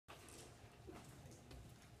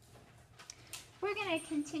we're going to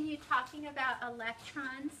continue talking about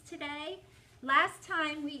electrons today. Last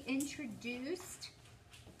time we introduced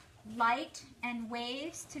light and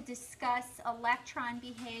waves to discuss electron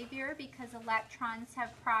behavior because electrons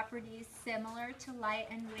have properties similar to light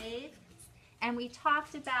and waves. And we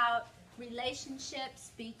talked about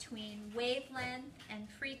relationships between wavelength and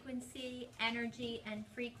frequency, energy and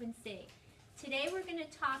frequency. Today we're going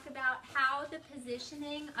to talk about how the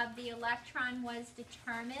positioning of the electron was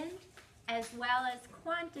determined, as well as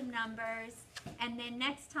quantum numbers, and then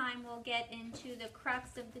next time we'll get into the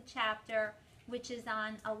crux of the chapter, which is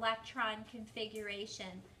on electron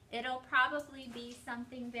configuration. It'll probably be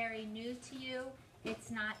something very new to you. It's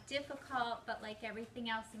not difficult, but like everything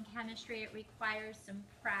else in chemistry, it requires some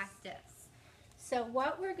practice. So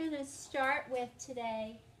what we're going to start with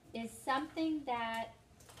today is something that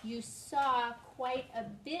you saw quite a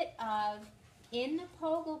bit of in the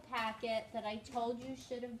Pogel packet that I told you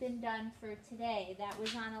should have been done for today. That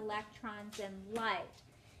was on electrons and light.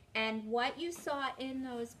 And what you saw in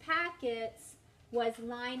those packets was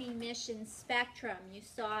line emission spectrum. You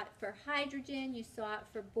saw it for hydrogen, you saw it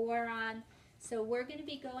for boron. So we're going to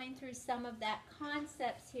be going through some of that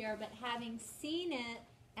concepts here, but having seen it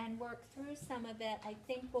and worked through some of it, I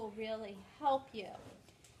think will really help you.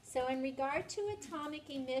 So in regard to atomic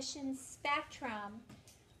emission spectrum,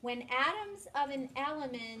 when atoms of an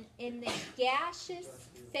element in the gaseous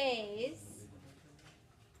phase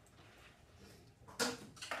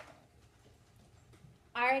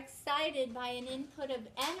are excited by an input of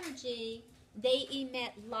energy, they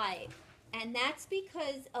emit light. And that's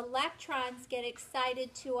because electrons get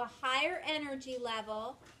excited to a higher energy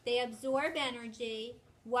level. They absorb energy.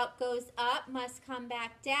 What goes up must come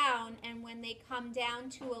back down, and when they come down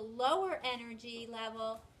to a lower energy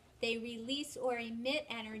level, they release or emit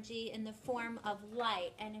energy in the form of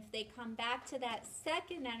light. And if they come back to that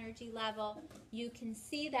second energy level, you can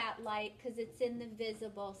see that light because it's in the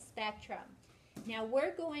visible spectrum. Now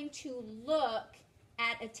we're going to look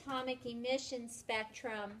at atomic emission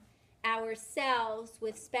spectrum ourselves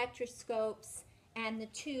with spectroscopes and the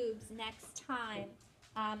tubes next time,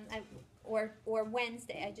 or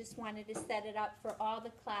Wednesday. I just wanted to set it up for all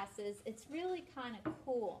the classes. It's really kind of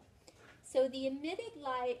cool. So the emitted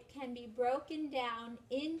light can be broken down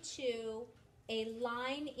into a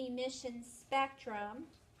line emission spectrum,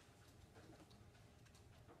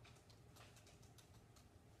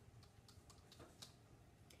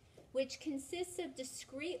 which consists of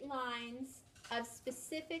discrete lines of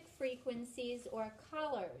specific frequencies or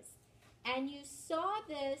colors. And you saw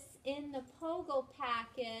this in the Pogel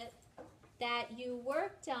packet that you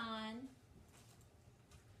worked on.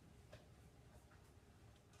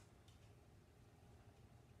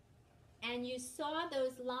 And you saw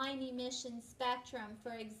those line emission spectrum.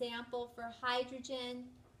 For example, for hydrogen,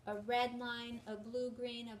 a red line, a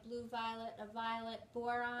blue-green, a blue-violet, a violet,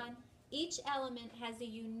 boron. Each element has a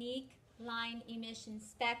unique line emission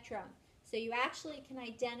spectrum. So you actually can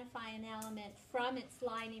identify an element from its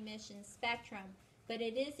line emission spectrum, but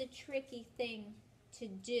it is a tricky thing to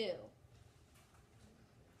do.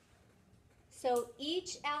 So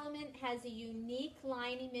each element has a unique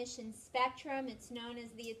line emission spectrum. It's known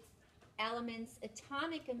as the element's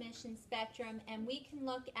atomic emission spectrum, and we can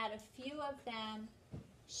look at a few of them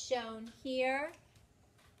shown here.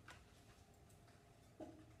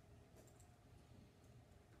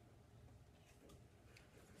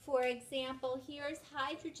 For example, here's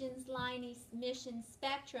hydrogen's line emission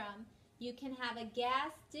spectrum. You can have a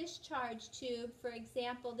gas discharge tube. For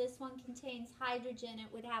example, this one contains hydrogen.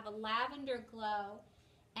 It would have a lavender glow.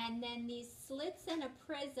 And then these slits in a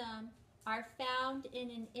prism are found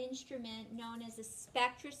in an instrument known as a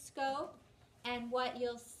spectroscope. And what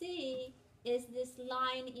you'll see is this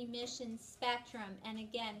line emission spectrum. And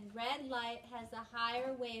again, red light has a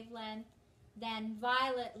higher wavelength than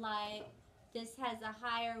violet light. This has a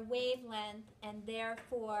higher wavelength and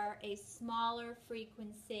therefore a smaller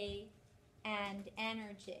frequency and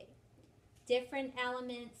energy. Different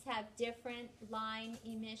elements have different line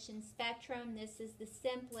emission spectrum. This is the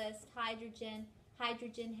simplest, hydrogen.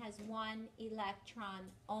 Hydrogen has one electron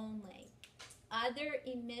only. Other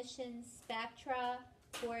emission spectra,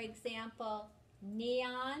 for example,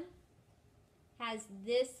 neon has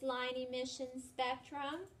this line emission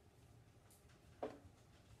spectrum.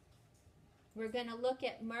 We're going to look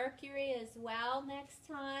at mercury as well next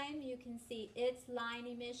time. You can see its line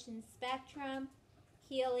emission spectrum.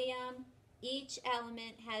 Helium, each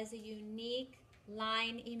element has a unique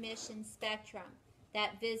line emission spectrum.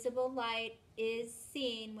 That visible light is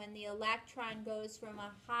seen when the electron goes from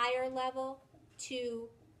a higher level to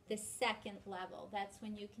the second level. That's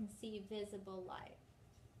when you can see visible light.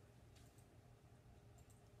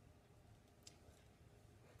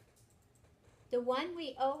 The one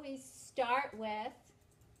we always start with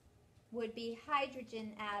would be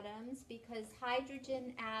hydrogen atoms, because a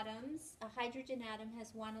hydrogen atom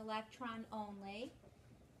has one electron only.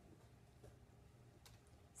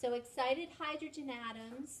 So excited hydrogen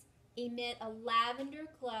atoms emit a lavender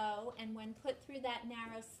glow, and when put through that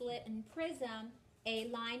narrow slit and prism, a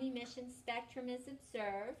line emission spectrum is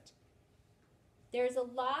observed. There's a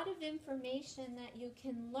lot of information that you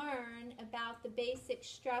can learn about the basic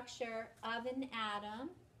structure of an atom.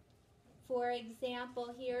 For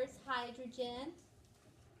example, here's hydrogen.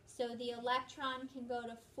 So the electron can go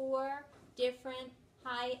to 4 different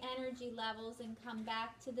high energy levels and come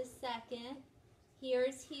back to the second.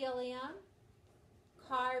 Here's helium,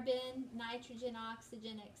 carbon, nitrogen,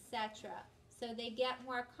 oxygen, etc. So they get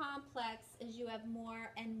more complex as you have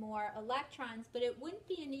more and more electrons, but it wouldn't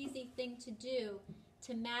be an easy thing to do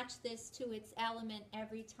to match this to its element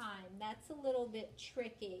every time. That's a little bit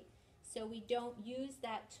tricky. So we don't use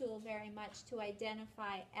that tool very much to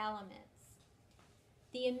identify elements.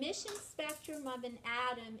 The emission spectrum of an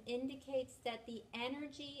atom indicates that the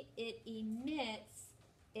energy it emits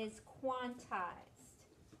is quantized.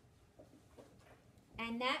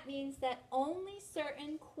 And that means that only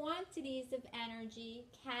certain quantities of energy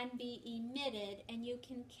can be emitted, and you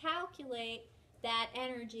can calculate that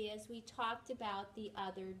energy as we talked about the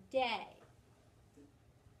other day.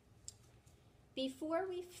 Before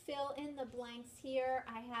we fill in the blanks here,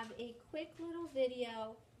 I have a quick little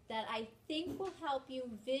video that I think will help you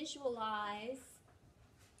visualize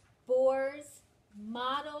Bohr's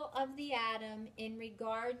model of the atom in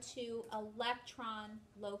regard to electron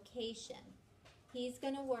location. He's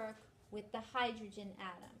going to work with the hydrogen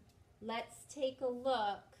atom. Let's take a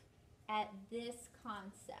look at this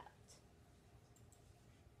concept.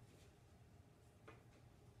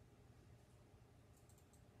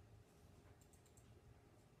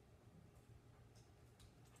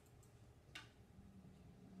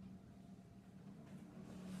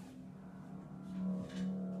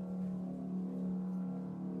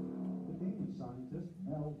 Scientist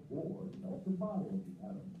Mel Bohr developed a model of the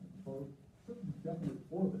atom and proposed certain definite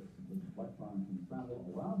orbits in which electrons can travel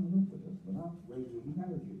around the nucleus without radiating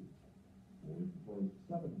energy. Bohr proposed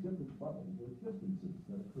 7 different bubbles or distances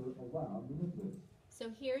that occur around the nucleus.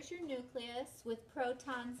 So here's your nucleus with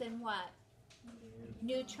protons and what?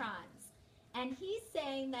 Neutrons. And he's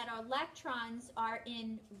saying that electrons are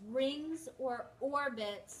in rings or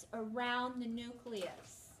orbits around the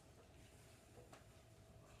nucleus.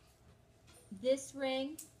 This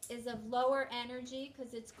ring is of lower energy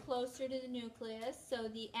because it's closer to the nucleus, so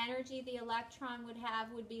the energy the electron would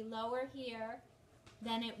have would be lower here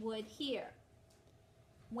than it would here.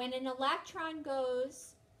 When an electron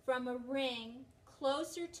goes from a ring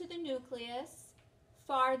closer to the nucleus,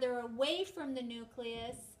 farther away from the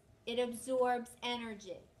nucleus, it absorbs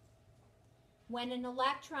energy. When an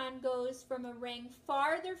electron goes from a ring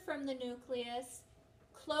farther from the nucleus,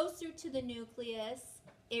 closer to the nucleus,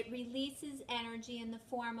 it releases energy in the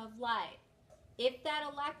form of light. If that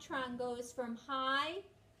electron goes from high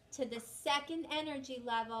to the second energy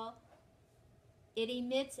level, it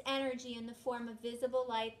emits energy in the form of visible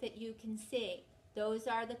light that you can see. Those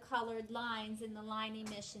are the colored lines in the line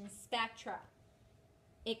emission spectra.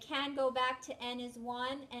 It can go back to N is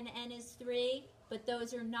 1 and N is 3, but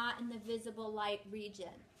those are not in the visible light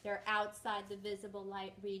region. They're outside the visible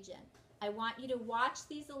light region. I want you to watch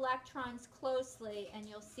these electrons closely, and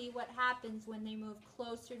you'll see what happens when they move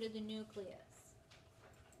closer to the nucleus.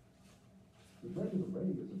 The greater the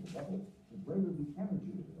radius of the bubble, the greater the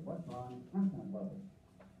energy of the electron at that level.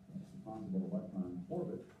 That's the possible electron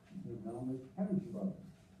orbit is known as energy level.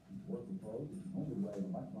 Bohr proposed that the only way an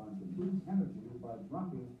electron can lose energy is by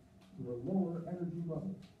dropping to a lower energy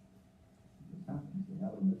level. This happens, the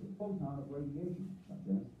atom emits a photon of radiation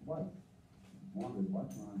against light. As long as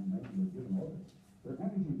electrons remain in a given orbit, their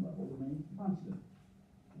energy level remains constant.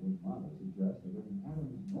 This model suggests that in an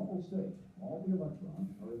atom's normal state, all the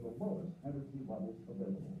electrons are in the lowest energy levels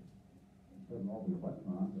available. Because all the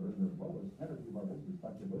electrons are in their lowest energy levels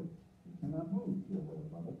respectively, they cannot move to a lower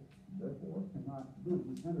level, and therefore cannot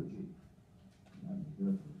lose energy. The atom is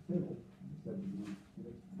therefore stable and is said to be in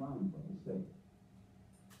its ground level state.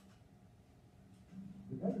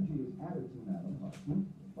 If energy is added to an atom, heat,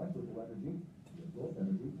 electrical energy, absorbed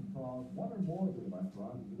energy can cause one or more of the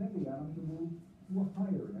electrons within the atom to move to a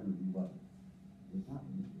higher energy level. This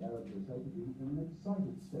happens, the atom is said to be in an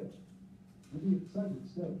excited state. In the excited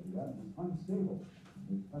state, the atom is unstable and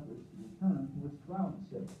makes efforts to return to its ground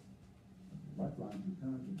state. As the electrons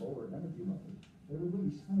return to lower energy levels, they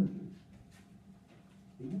release energy.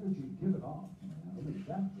 The energy given off from an atom is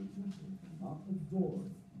that which is not absorbed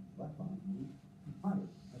and Electrons move to higher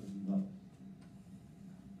energy levels.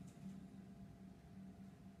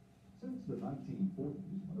 Since the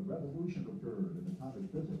 1940s, when a revolution occurred in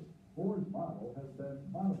atomic physics, Bohr's model has been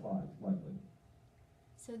modified slightly.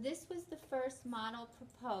 So this was the first model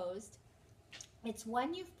proposed. It's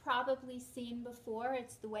one you've probably seen before.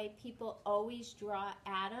 It's the way people always draw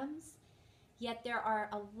atoms. Yet there are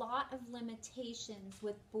a lot of limitations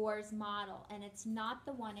with Bohr's model, and it's not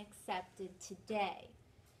the one accepted today.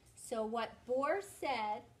 So what Bohr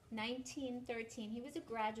said, 1913, he was a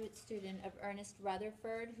graduate student of Ernest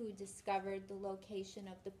Rutherford, who discovered the location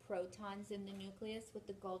of the protons in the nucleus with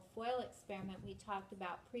the gold foil experiment we talked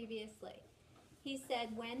about previously. He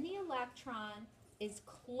said when the electron is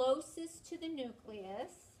closest to the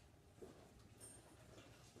nucleus,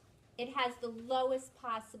 it has the lowest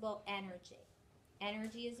possible energy.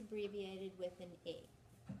 Energy is abbreviated with an E.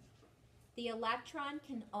 The electron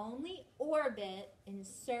can only orbit in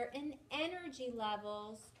certain energy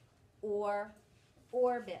levels or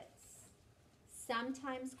orbits,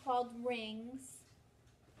 sometimes called rings.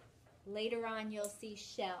 Later on you'll see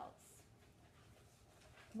shells.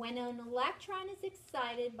 When an electron is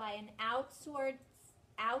excited by an outside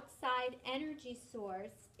energy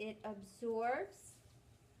source, it absorbs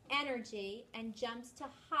energy and jumps to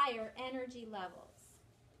higher energy levels.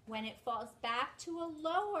 When it falls back to a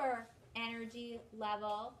lower energy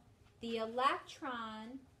level, the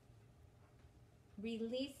electron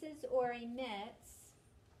releases or emits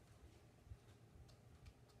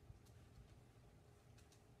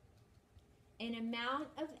an amount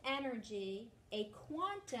of energy, a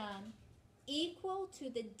quantum, equal to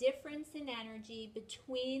the difference in energy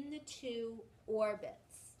between the two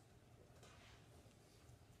orbits.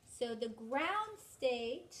 So the ground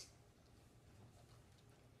state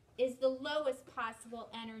is the lowest possible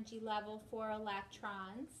energy level for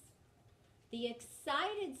electrons. The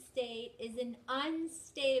excited state is an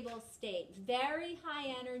unstable state. Very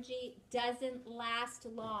high energy, doesn't last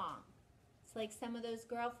long. It's like some of those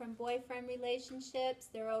girlfriend-boyfriend relationships.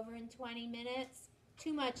 They're over in 20 minutes.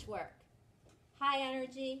 Too much work. High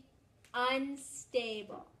energy,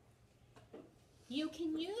 unstable. You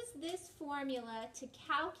can use this formula to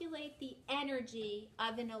calculate the energy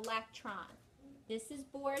of an electron. This is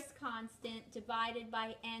Bohr's constant divided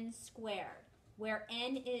by n squared, where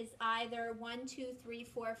n is either 1, 2, 3,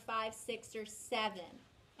 4, 5, 6, or 7.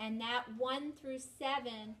 And that 1 through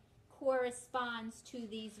 7 corresponds to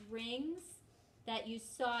these rings that you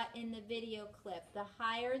saw in the video clip. The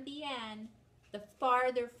higher the n, the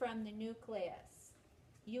farther from the nucleus.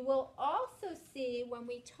 You will also see when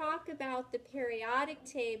we talk about the periodic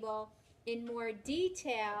table in more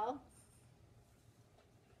detail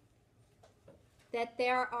that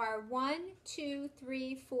there are 1, 2,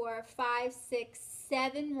 3, 4, 5, 6,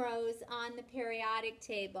 7 rows on the periodic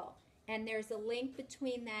table. And there's a link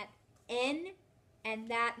between that n and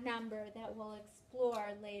that number that we'll explore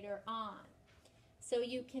later on. So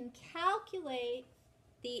you can calculate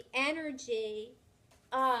the energy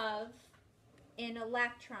of an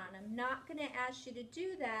electron. I'm not going to ask you to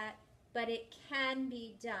do that, but it can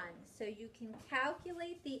be done. So you can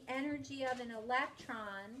calculate the energy of an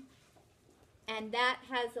electron, and that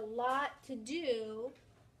has a lot to do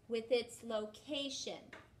with its location,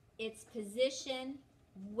 its position,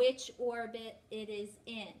 which orbit it is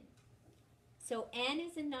in. So n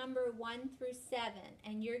is a number 1 through 7,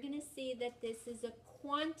 and you're going to see that this is a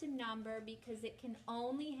quantum number because it can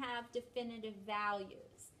only have definitive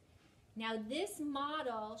values. Now this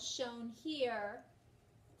model shown here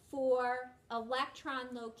for electron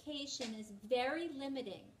location is very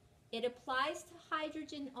limiting. It applies to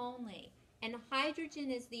hydrogen only, and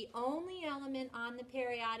hydrogen is the only element on the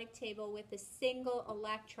periodic table with a single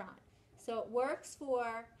electron. So it works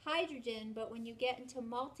for hydrogen, but when you get into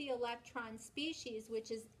multi-electron species,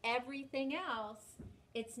 which is everything else,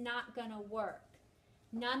 it's not going to work.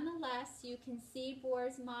 Nonetheless, you can see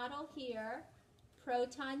Bohr's model here,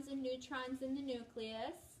 protons and neutrons in the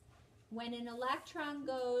nucleus. When an electron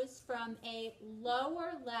goes from a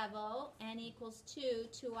lower level, n equals 2,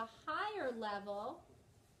 to a higher level,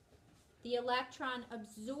 the electron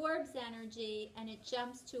absorbs energy and it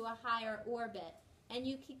jumps to a higher orbit. And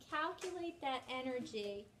you can calculate that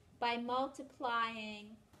energy by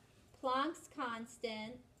multiplying Planck's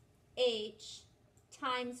constant, h,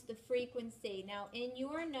 times the frequency. Now, in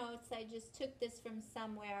your notes, I just took this from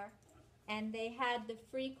somewhere, and they had the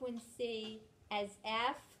frequency as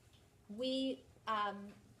f. We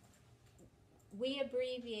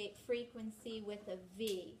abbreviate frequency with a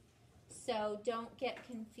v, so don't get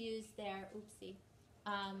confused there. Oopsie.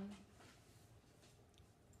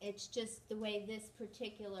 It's just the way this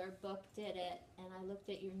particular book did it, and I looked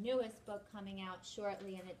at your newest book coming out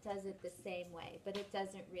shortly, and it does it the same way, but it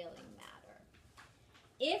doesn't really matter.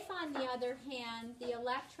 If, on the other hand, the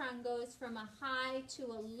electron goes from a high to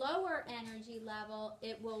a lower energy level,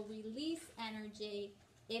 it will release energy.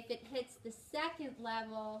 If it hits the second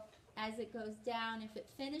level, as it goes down, if it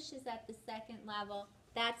finishes at the second level,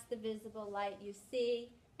 that's the visible light you see.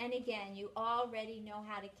 And again, you already know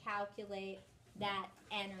how to calculate that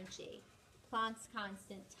energy, Planck's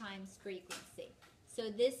constant times frequency. So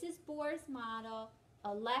this is Bohr's model.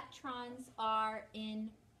 Electrons are in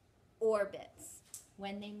orbits.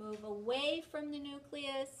 When they move away from the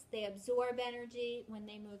nucleus, they absorb energy. When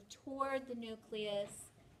they move toward the nucleus,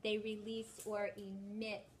 they release or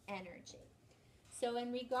emit energy. So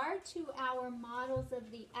in regard to our models of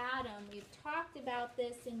the atom, we've talked about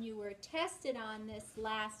this and you were tested on this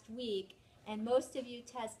last week, and most of you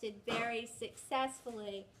tested very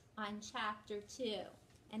successfully on Chapter 2.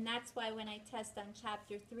 And that's why when I test on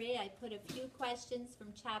Chapter 3, I put a few questions from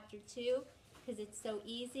Chapter 2 because it's so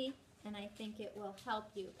easy, and I think it will help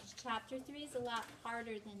you because Chapter 3 is a lot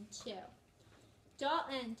harder than 2.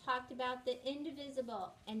 Dalton talked about the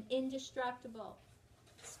indivisible and indestructible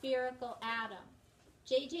spherical atom.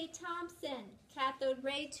 J.J. Thomson, cathode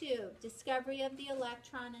ray tube, discovery of the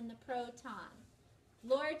electron and the proton.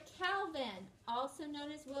 Lord Kelvin, also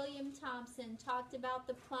known as William Thomson, talked about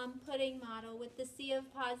the plum pudding model with the sea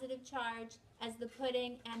of positive charge as the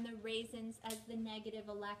pudding and the raisins as the negative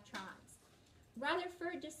electrons.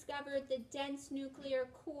 Rutherford discovered the dense nuclear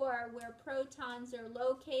core where protons are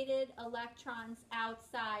located, electrons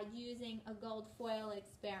outside, using a gold foil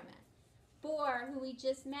experiment. Bohr, who we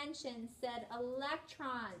just mentioned, said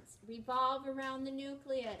electrons revolve around the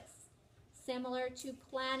nucleus, similar to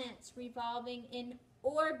planets revolving in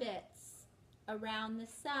orbits around the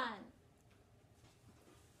sun.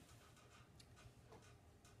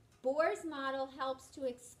 Bohr's model helps to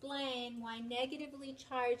explain why negatively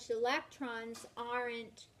charged electrons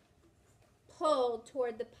aren't pulled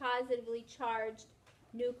toward the positively charged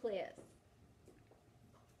nucleus.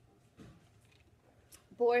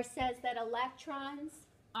 Bohr says that electrons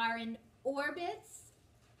are in orbits,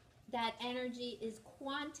 that energy is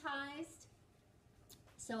quantized,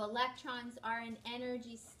 so electrons are in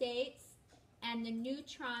energy states, and the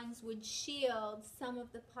neutrons would shield some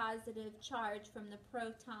of the positive charge from the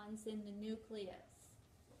protons in the nucleus.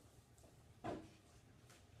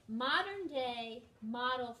 Modern day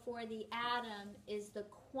model for the atom is the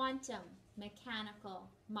quantum mechanical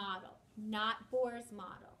model, not Bohr's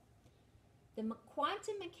model. The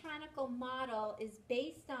quantum mechanical model is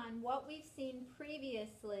based on what we've seen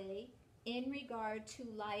previously in regard to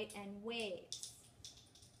light and waves.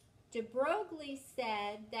 De Broglie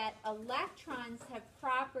said that electrons have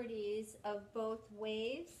properties of both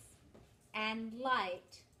waves and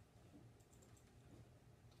light.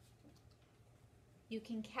 You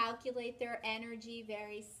can calculate their energy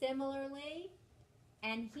very similarly,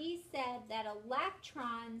 and he said that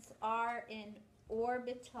electrons are in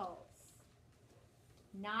orbitals.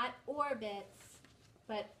 Not orbits,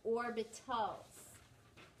 but orbitals.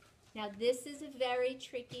 Now this is a very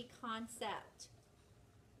tricky concept.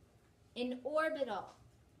 An orbital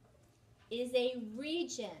is a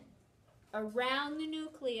region around the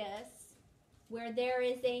nucleus where there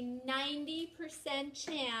is a 90%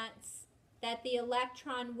 chance that the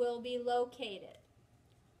electron will be located.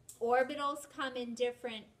 Orbitals come in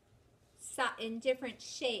different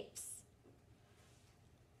shapes.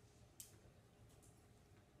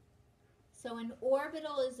 So an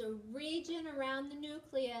orbital is a region around the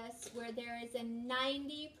nucleus where there is a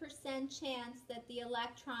 90% chance that the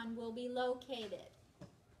electron will be located.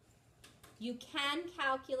 You can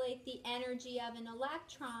calculate the energy of an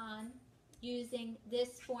electron using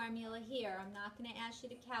this formula here. I'm not going to ask you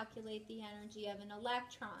to calculate the energy of an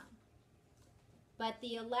electron. But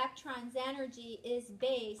the electron's energy is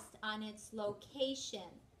based on its location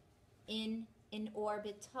in an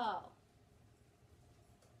orbital.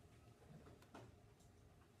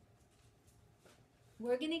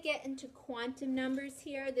 We're going to get into quantum numbers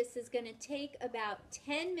here. This is going to take about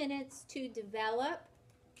 10 minutes to develop,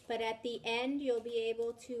 but at the end you'll be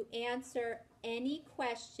able to answer any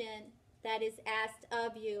question that is asked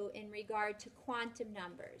of you in regard to quantum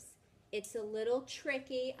numbers. It's a little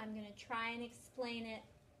tricky. I'm going to try and explain it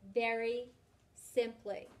very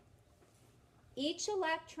simply. Each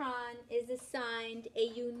electron is assigned a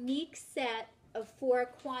unique set of 4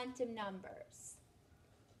 quantum numbers.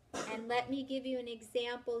 And let me give you an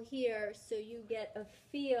example here so you get a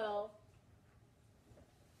feel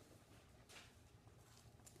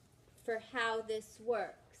for how this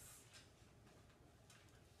works.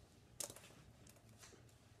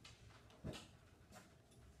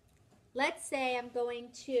 let's say I'm going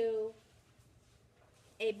to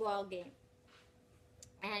a ball game.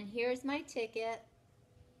 And here's my ticket.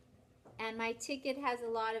 And my ticket has a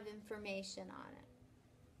lot of information on it.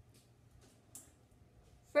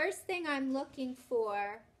 First thing I'm looking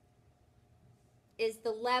for is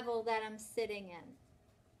the level that I'm sitting in.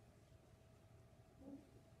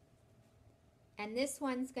 And this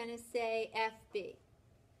one's going to say FB.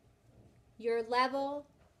 Your level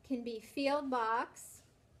can be field box,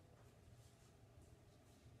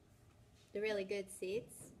 the really good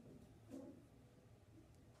seats,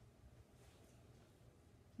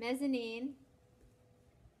 mezzanine,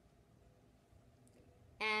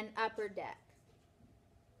 and upper deck.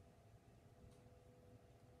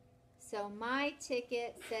 So my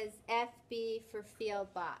ticket says FB for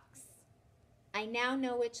field box. I now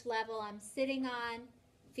know which level I'm sitting on.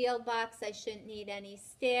 Field box, I shouldn't need any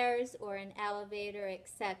stairs or an elevator,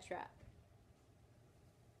 etc.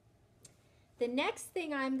 The next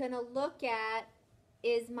thing I'm going to look at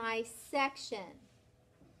is my section.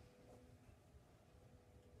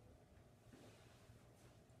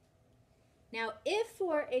 Now, if,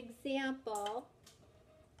 for example,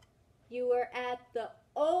 you were at the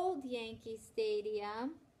old Yankee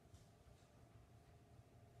Stadium,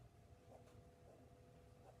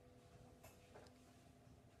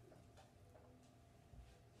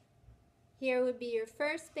 here would be your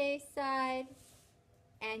first base side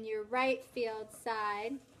and your right field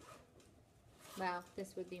side. Well,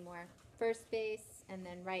 this would be more first base and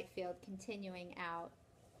then right field continuing out.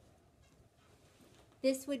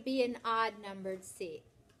 This would be an odd numbered seat.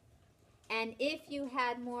 And if you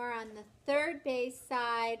had more on the third base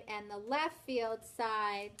side and the left field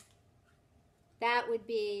side, that would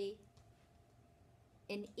be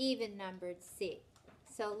an even numbered seat.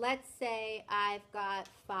 So let's say I've got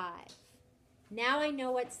 5. Now I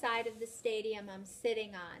know what side of the stadium I'm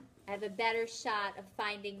sitting on. I have a better shot of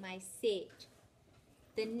finding my seat.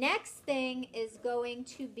 The next thing is going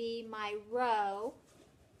to be my row.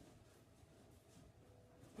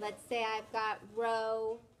 Let's say I've got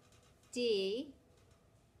row D.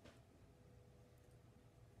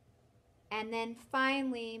 And then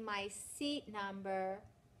finally my seat number.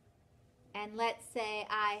 And let's say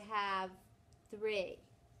I have 3.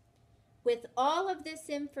 With all of this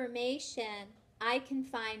information, I can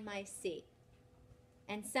find my seat.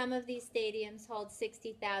 And some of these stadiums hold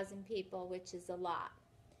 60,000 people, which is a lot.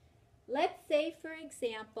 Let's say, for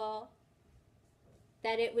example,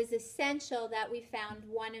 that it was essential that we found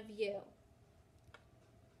one of you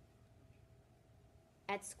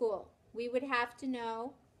at school. We would have to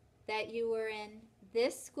know that you were in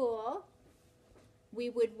this school. We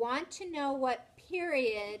would want to know what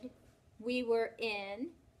period we were in.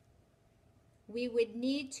 We would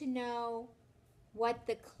need to know what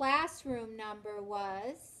the classroom number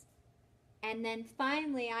was. And then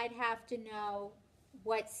finally, I'd have to know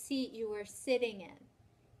what seat you were sitting in.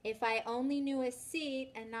 If I only knew a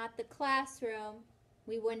seat and not the classroom,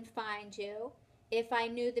 we wouldn't find you. If I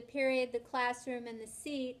knew the period, the classroom, and the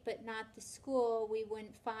seat, but not the school, we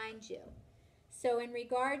wouldn't find you. So in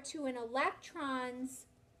regard to an electron's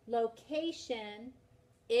location,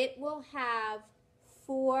 it will have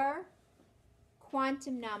 4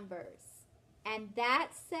 quantum numbers. And that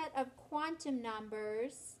set of quantum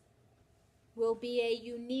numbers will be a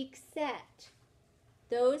unique set.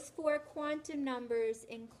 Those 4 quantum numbers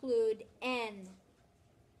include N.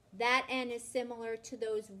 That N is similar to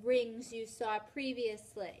those rings you saw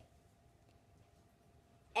previously.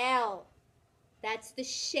 L, that's the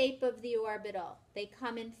shape of the orbital. They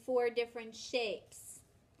come in 4 different shapes.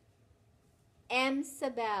 M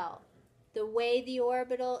sub L, the way the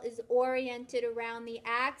orbital is oriented around the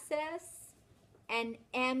axis, and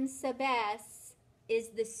M sub S is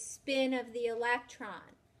the spin of the electron.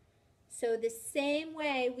 So the same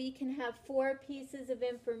way we can have 4 pieces of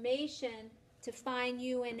information to find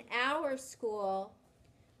you in our school,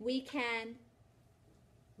 we can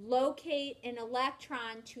locate an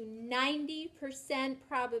electron to 90%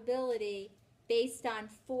 probability based on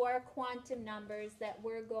 4 quantum numbers that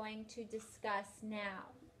we're going to discuss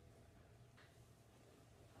now.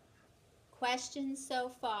 Questions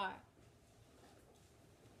so far?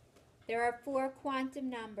 There are 4 quantum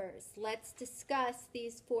numbers. Let's discuss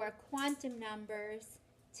these 4 quantum numbers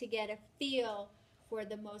to get a feel for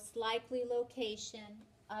the most likely location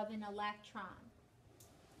of an electron.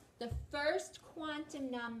 The first quantum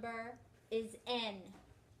number is N.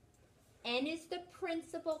 N is the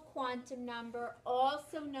principal quantum number,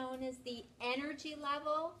 also known as the energy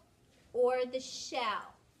level or the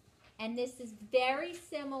shell. And this is very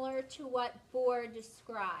similar to what Bohr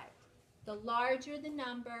described. The larger the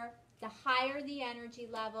number, The higher the energy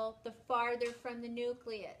level, the farther from the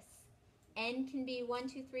nucleus. N can be 1,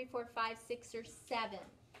 2, 3, 4, 5, 6, or 7.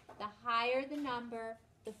 The higher the number,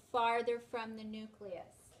 the farther from the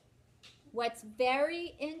nucleus. What's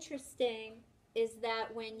very interesting is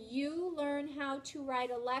that when you learn how to write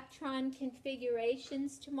electron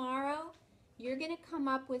configurations tomorrow, you're going to come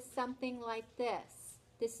up with something like this.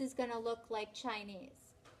 This is going to look like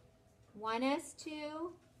Chinese.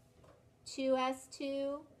 1s2,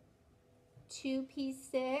 2s2,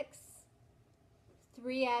 2p6,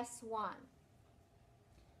 3s1.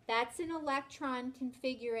 That's an electron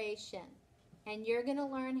configuration. And you're going to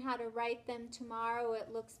learn how to write them tomorrow. It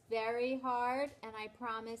looks very hard, and I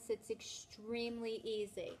promise it's extremely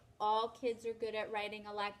easy. All kids are good at writing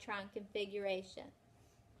electron configuration.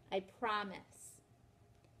 I promise.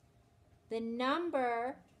 The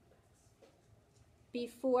number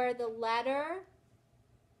before the letter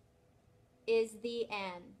is the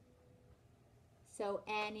n. So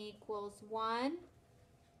n equals 1.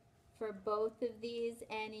 For both of these,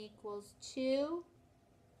 n equals 2.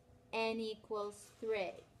 N equals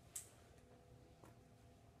 3.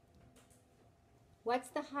 What's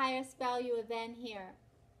the highest value of n here?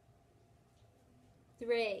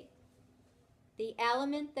 3. The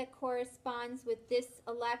element that corresponds with this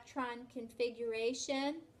electron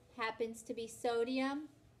configuration happens to be sodium,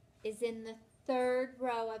 is in the third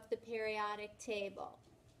row of the periodic table.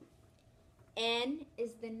 N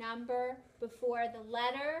is the number before the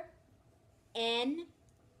letter. N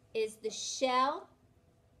is the shell,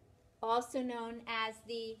 also known as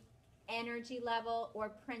the energy level or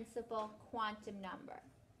principal quantum number.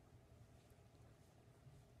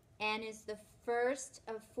 N is the first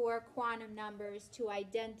of 4 quantum numbers to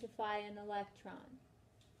identify an electron.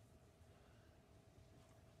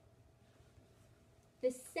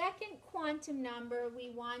 The second quantum number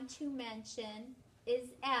we want to mention is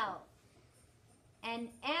L. And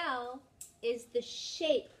L is the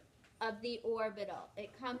shape of the orbital.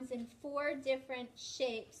 It comes in 4 different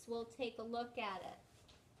shapes. We'll take a look at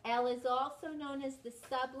it. L is also known as the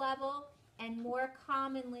sublevel and more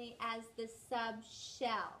commonly as the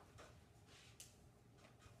subshell.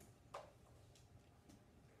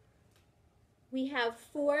 We have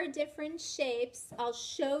 4 different shapes. I'll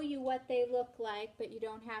show you what they look like, but you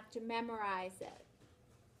don't have to memorize it.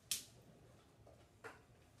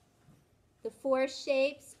 The 4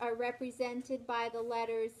 shapes are represented by the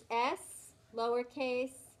letters S,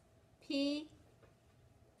 lowercase, P,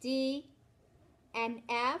 D, and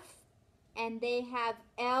F, and they have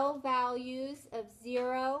L values of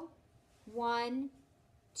 0, 1,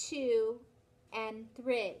 2, and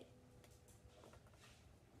 3.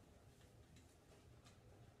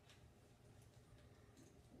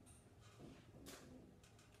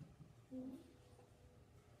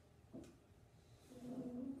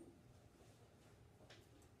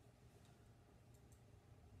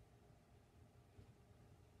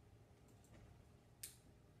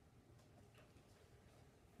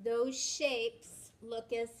 Those shapes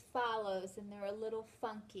look as follows, and they're a little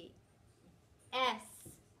funky. S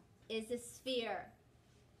is a sphere.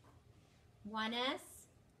 1s,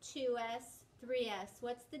 2s, 3s.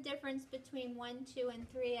 What's the difference between 1, 2, and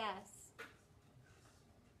 3s?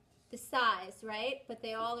 The size, right? But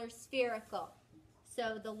they all are spherical.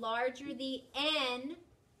 So the larger the n,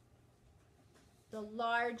 the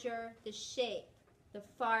larger the shape. The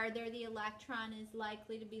farther the electron is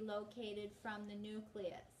likely to be located from the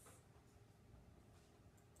nucleus.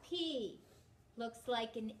 P looks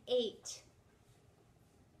like an 8.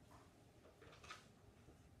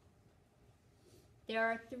 There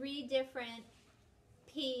are 3 different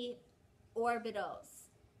P orbitals,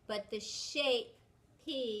 but the shape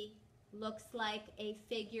P looks like a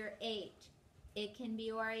figure 8. It can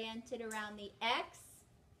be oriented around the X,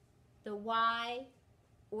 the Y,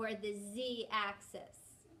 or the Z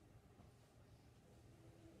axis.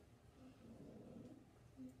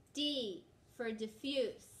 D for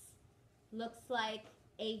diffuse looks like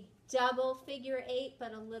a double figure 8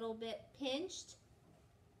 but a little bit pinched.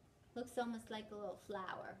 Looks almost like a little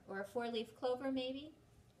flower or a 4-leaf clover maybe.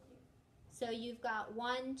 So you've got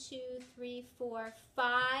 1, 2, 3, 4,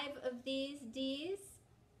 5 of these Ds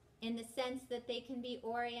in the sense that they can be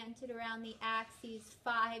oriented around the axes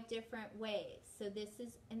 5 different ways. So this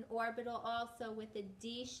is an orbital also with a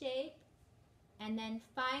D shape. And then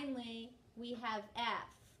finally we have F.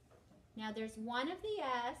 Now there's 1 of the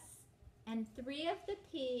S and 3 of the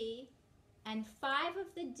P and 5 of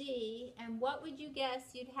the D, and what would you guess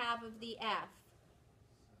you'd have of the F?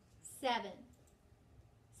 7.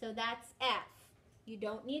 So that's F. You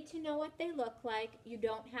don't need to know what they look like. You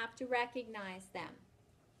don't have to recognize them.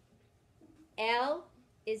 L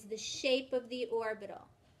is the shape of the orbital.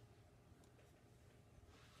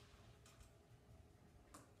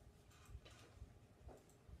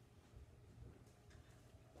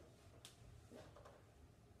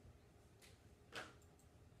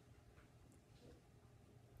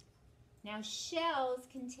 Now, shells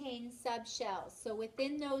contain subshells. So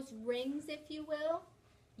within those rings, if you will,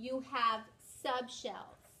 you have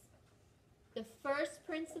subshells. The first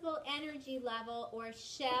principal energy level, or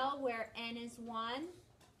shell, where n is 1,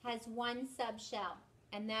 has one subshell,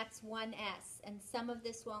 and that's 1s. And some of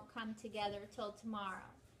this won't come together till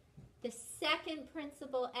tomorrow. The second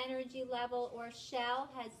principal energy level, or shell,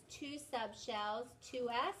 has two subshells,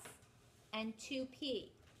 2s and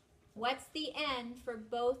 2p. What's the end for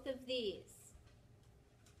both of these?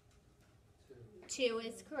 2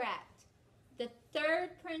 is correct. The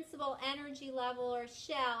third principal energy level, or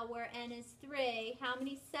shell, where n is 3, how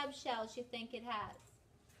many subshells you think it has?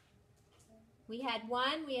 We had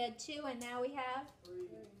 1, we had 2, and now we have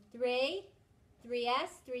 3.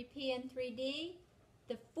 3s, 3p, and 3d.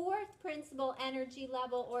 The fourth principal energy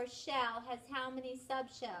level, or shell, has how many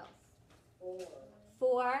subshells?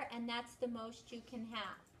 4, and that's the most you can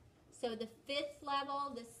have. So the fifth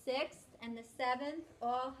level, the sixth, and the seventh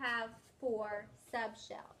all have 4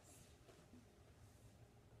 subshells.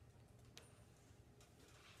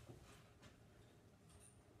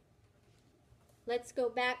 Let's go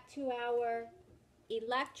back to our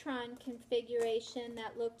electron configuration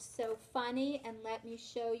that looked so funny, and let me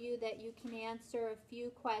show you that you can answer a few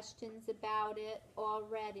questions about it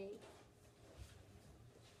already.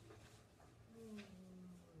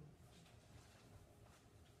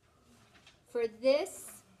 For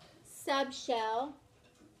this subshell,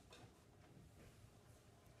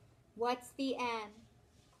 what's the n?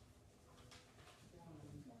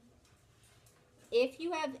 If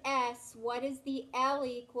you have s, what is the L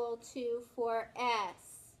equal to for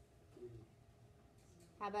s?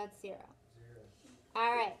 How about 0?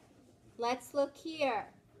 All right, let's look here.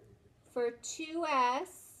 For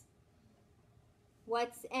 2s,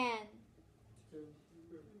 what's n?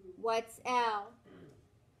 What's L?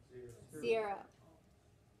 0.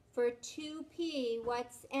 For 2p,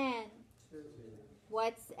 what's n?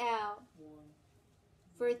 What's L?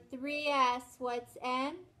 For 3s, what's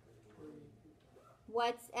n?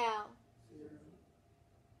 What's L?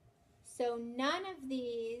 So none of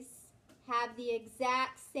these have the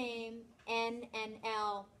exact same n and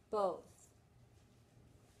L both.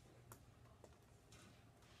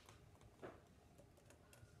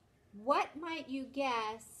 What might you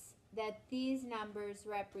guess that these numbers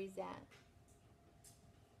represent?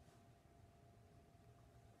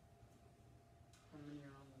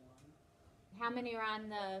 How many are on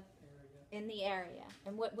the in the area?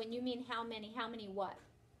 And what, when you mean how many what?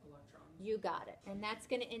 Electrons. You got it. And that's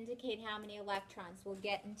going to indicate how many electrons. We'll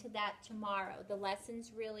get into that tomorrow. The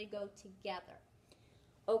lessons really go together.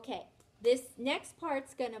 Okay, this next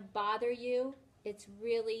part's going to bother you. It's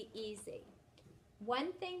really easy.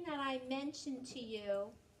 One thing that I mentioned to you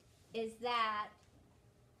is that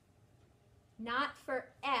not for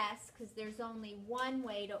S, because there's only one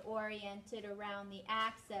way to orient it around the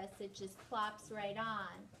axis, it just plops right on.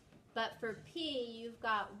 But for P, you've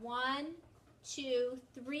got 1, 2,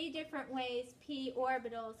 3 different ways P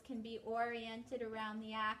orbitals can be oriented around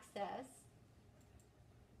the axis,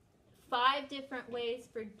 5 different ways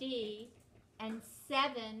for D, and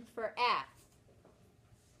 7 for F.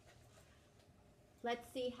 Let's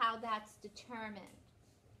see how that's determined.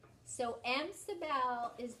 So m sub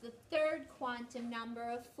L is the third quantum number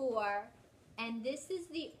of 4, and this is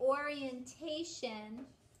the orientation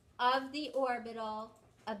of the orbital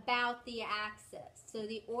about the axis. So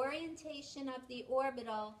the orientation of the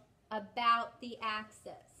orbital about the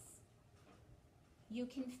axis. You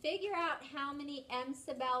can figure out how many m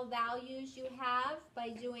sub L values you have by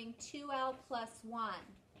doing 2L plus 1.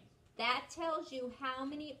 That tells you how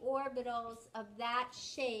many orbitals of that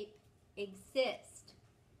shape exist.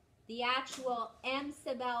 The actual m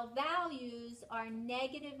sub L values are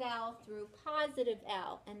negative L through positive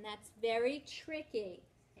L, and that's very tricky.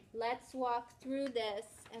 Let's walk through this,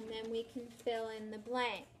 and then we can fill in the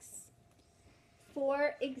blanks.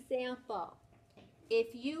 For example, if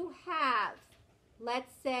you have,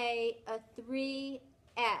 let's say, a 3s,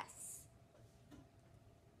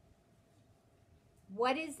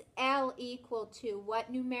 what is L equal to?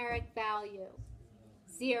 What numeric value?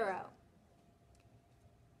 0.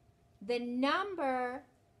 The number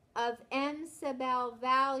of m sub L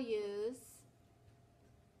values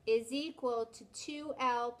is equal to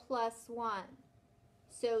 2L plus 1.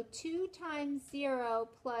 So 2 times 0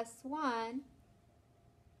 plus 1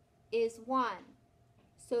 is 1.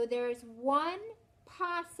 So there's one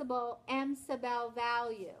possible m sub L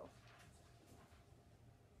value.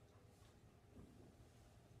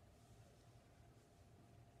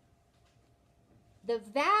 The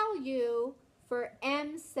value for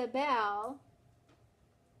m sub L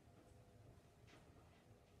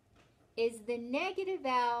is the negative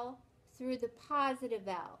L through the positive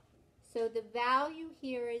L. So the value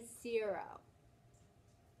here is 0.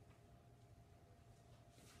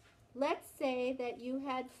 Let's say that you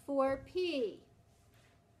had 4p.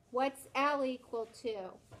 What's L equal to?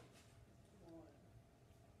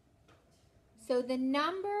 So the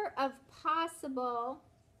number of possible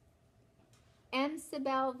m sub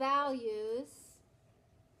L values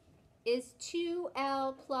is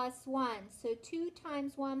 2L plus 1. So 2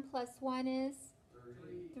 times 1 plus 1 is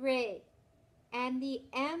 3. And the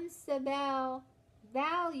m sub L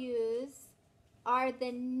values are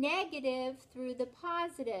the negative through the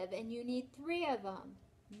positive, and you need 3 of them.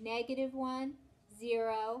 Negative 1,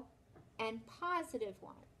 0, and positive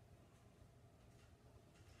 1.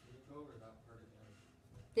 Can you go over that part again?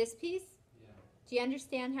 This piece? Yeah. Do you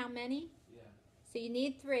understand how many? Yeah. So you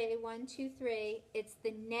need 3. 1, 2, 3. It's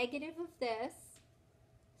the negative of this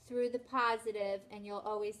through the positive, and you'll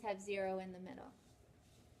always have 0 in the middle.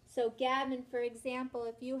 So Gavin, for example,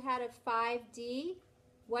 if you had a 5D,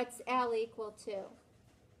 what's L equal to?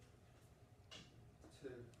 2.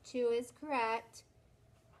 2 is correct.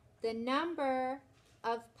 The number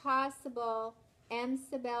of possible m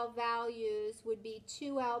sub L values would be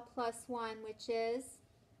 2L plus 1, which is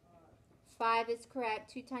 5 is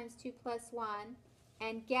correct. 2 times 2 plus 1.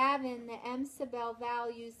 And Gavin, the m sub L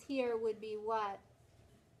values here would be what?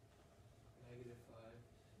 Negative 5.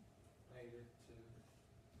 Negative 2.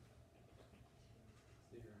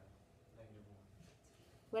 0. Negative 1.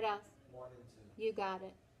 What else? 1 and 2. You got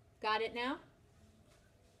it. Got it now?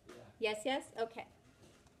 Yeah. Yes, yes? Okay.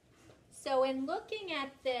 So in looking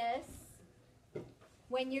at this,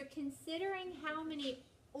 when you're considering how many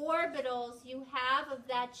orbitals you have of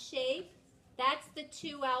that shape, that's the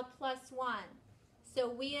 2L plus 1. So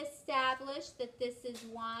we established that this is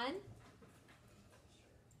 1,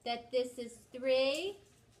 that this is 3,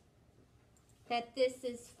 that this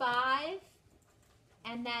is 5,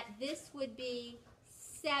 and that this would be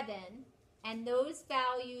 7, and those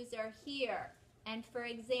values are here. And for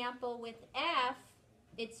example, with F,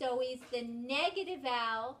 it's always the negative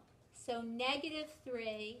L, so negative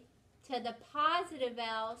 3, to the positive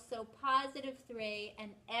L, so positive 3,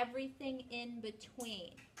 and everything in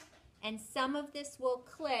between. And some of this will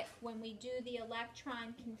click when we do the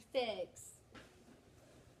electron configs.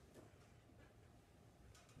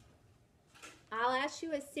 I'll ask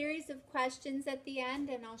you a series of questions at the end,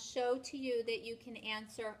 and I'll show to you that you can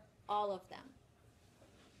answer all of them.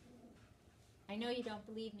 I know you don't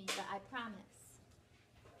believe me, but I promise.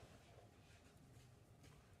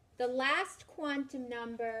 The last quantum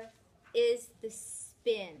number is the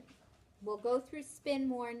spin. We'll go through spin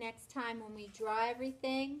more next time when we draw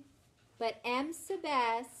everything, but m sub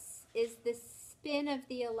s is the spin of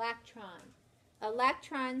the electron.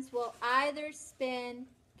 Electrons will either spin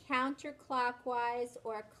counterclockwise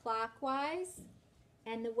or clockwise,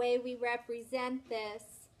 and the way we represent this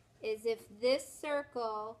is if this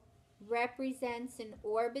circle represents an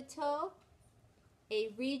orbital,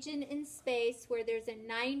 a region in space where there's a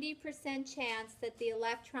 90% chance that the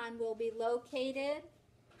electron will be located,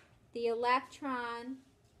 the electron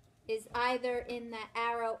is either in the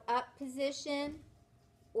arrow up position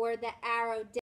or the arrow down.